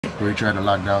we try to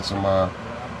lock down some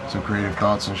creative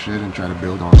thoughts and shit and try to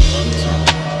build on it. So,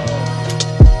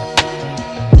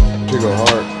 shit go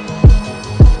hard.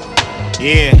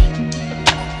 Yeah.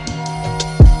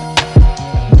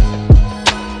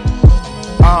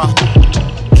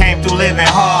 Came through living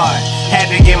hard. Had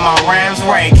to get my rhymes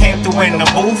right. Came through in the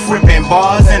booth, ripping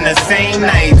bars in the same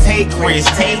night. Take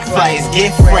risks, take flights,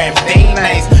 gift wraps, stay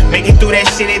nice. Making through that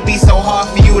shit, it be so hard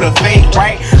for you to fake,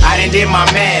 right? I done did my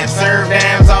math, served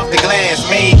dimes off the glass,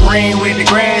 made green with the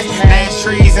grass. Nice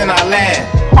trees in our lab.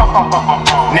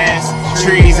 Nice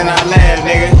trees in our lab,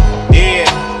 nigga. Yeah.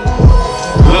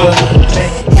 Look,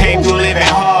 came through living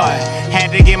hard.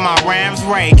 Had to get my rhymes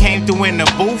right. Came through in the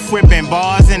booth, ripping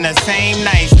bars in the same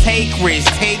nights. Take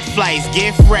risks, take flights,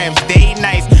 gift wraps, stay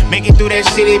nice. Making through that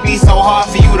shit, it be so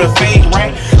hard for you to fake,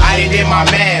 right? I done did my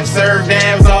math, served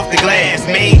dimes off the glass,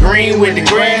 made green with the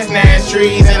grass. Nice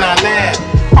trees in our lab.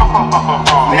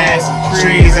 Nice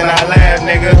trees in our lab,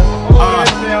 nigga.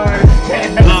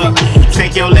 Look,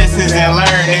 take your lessons and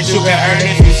learn that you can earn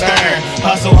if you stern.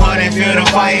 Hustle hard and feel the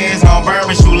fire, it's gon' burn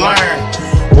what you learn.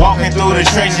 Walking through the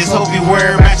trenches, hope you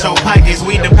worry about your pockets.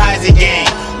 We deposit game,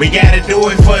 we gotta do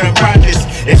it for the profits.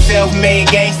 It's self-made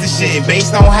gangster shit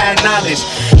based on high knowledge.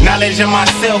 Knowledge of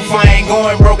myself, I ain't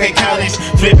going broke at college.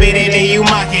 Flip it in and you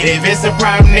mock it. If it's a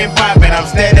problem, then pop it. I'm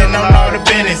standing on all the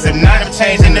business. If not, I'm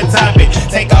changing the topic.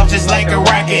 Take off just like a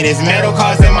rocket. It's metal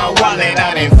cars in my wallet.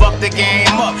 I done fucked the game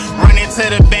up. Running to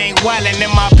the bank, wildin'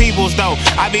 in my peoples though.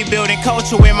 I be building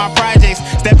culture with my projects.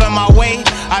 Step in my way,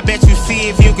 I bet you see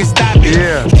if you can stop it.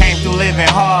 Yeah. Came through living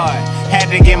hard.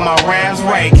 Had to get my rhymes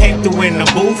right. Came through in the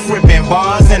booth, ripping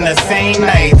bars in the same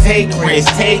night. Take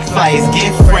risks, take flights,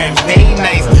 gift wraps, stay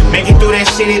nice. Making through that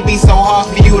shit, it be so hard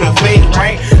for you to fake,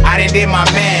 right? I done did my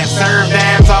math, served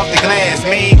dimes off the glass,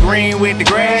 made green with the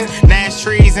grass. Nice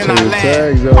trees in our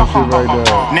lab.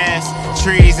 Nice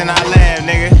trees in our lab,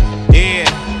 nigga. Yeah.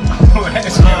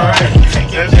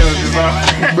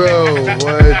 Bro,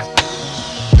 what?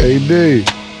 Hey, D.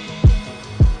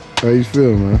 How you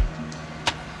feeling, man?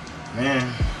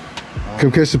 Man.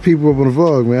 Come catch the people up on the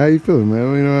vlog, man. How you feeling,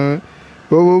 man? You know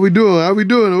what we doing? How we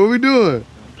doing? What we doing?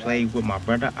 Play with my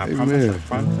brother. I hey, promise man. the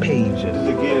front page.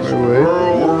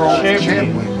 World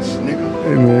champions, nigga.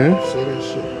 Hey, man.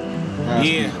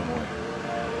 Yeah.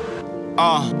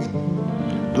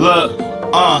 Look.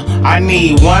 I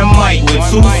need one mic with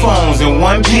two phones and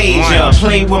one pager.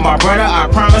 Play with my brother, I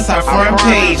promise I front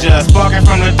pager. Sparking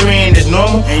from the 3 and it's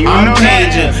normal, I'm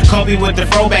pager. Kobe with the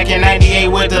throwback in 98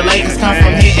 with the Lakers. Come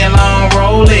from hitting long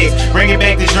Rolex. Bring it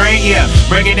back to drink, yeah.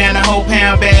 Break it down a whole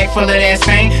pound bag full of that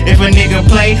stank. If a nigga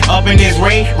play up in this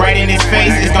rate, right in his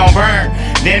face, it's gon' burn.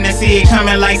 Then to see it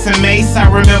coming like some mace. I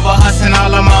remember hustling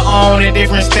all on my own in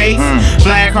different states.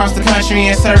 Fly across the country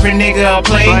and serve a nigga a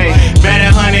plate. Better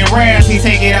 100 rounds, he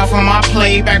take it off on my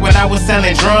plate. Back when I was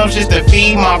selling drums just to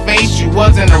feed my face, you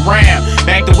wasn't around.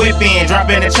 Back to whip in,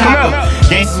 dropping the chopper.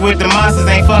 Gangsters with the monsters,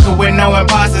 ain't fucking with no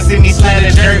imposters. See me slide a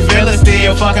dirt filler,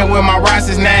 still fucking with my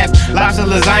rosters. Naps, lobster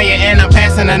lasagna, and I'm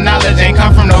passing the knowledge. Ain't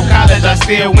come from no college, I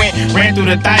still ran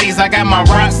through the thotties. I got my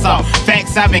rocks off.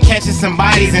 Facts, I've been catching some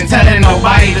bodies and telling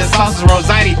nobody. The sauce is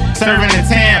Rosati, serving the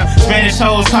town. Spanish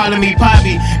hoes calling me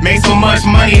Poppy. Made so much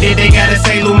money that they gotta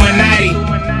say Illuminati.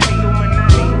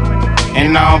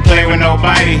 And I don't play with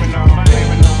nobody.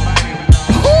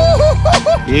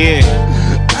 Yeah.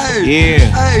 Hey, yeah.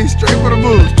 Hey, straight for the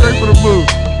move, straight for the move.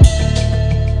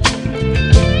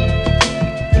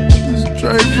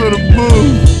 Straight for the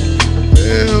move.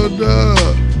 Hell no.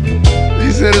 He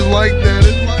said it's like that,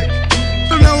 it's like. I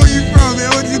don't know where you from, man.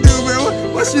 What you do,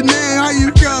 man? What's your name? How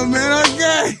you come, man?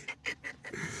 Okay.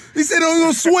 He said, oh, you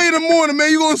gonna sway in the morning,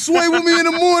 man. You gonna sway with me in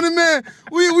the morning, man?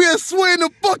 We are sway in the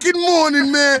fucking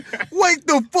morning, man. Wake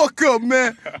the fuck up,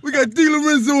 man. We got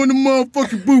DLorenzo in the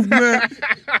motherfucking booth, man.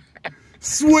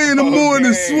 Sway in the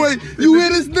morning, sway. You hear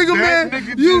this nigga, man?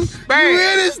 You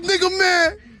hear this nigga,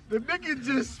 man? The nigga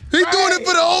just He doing it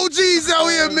for the OGs out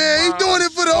here, man. He doing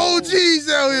it for the OGs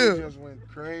out here. Just went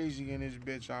crazy in this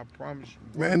bitch, I promise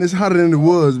you. Man, it's hotter than it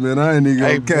was, man. I ain't even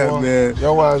gonna cap, man.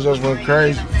 Your ass just went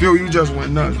crazy. Phil, you just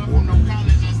went nuts, boy.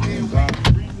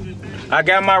 I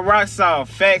got my rocks off.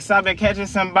 Facts, I've been catching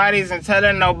some bodies and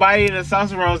telling nobody. The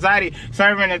sauce is Rosati,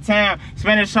 serving the town.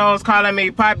 Spanish hoes calling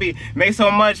me Poppy. Make so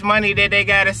much money that they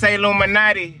gotta say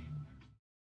Illuminati.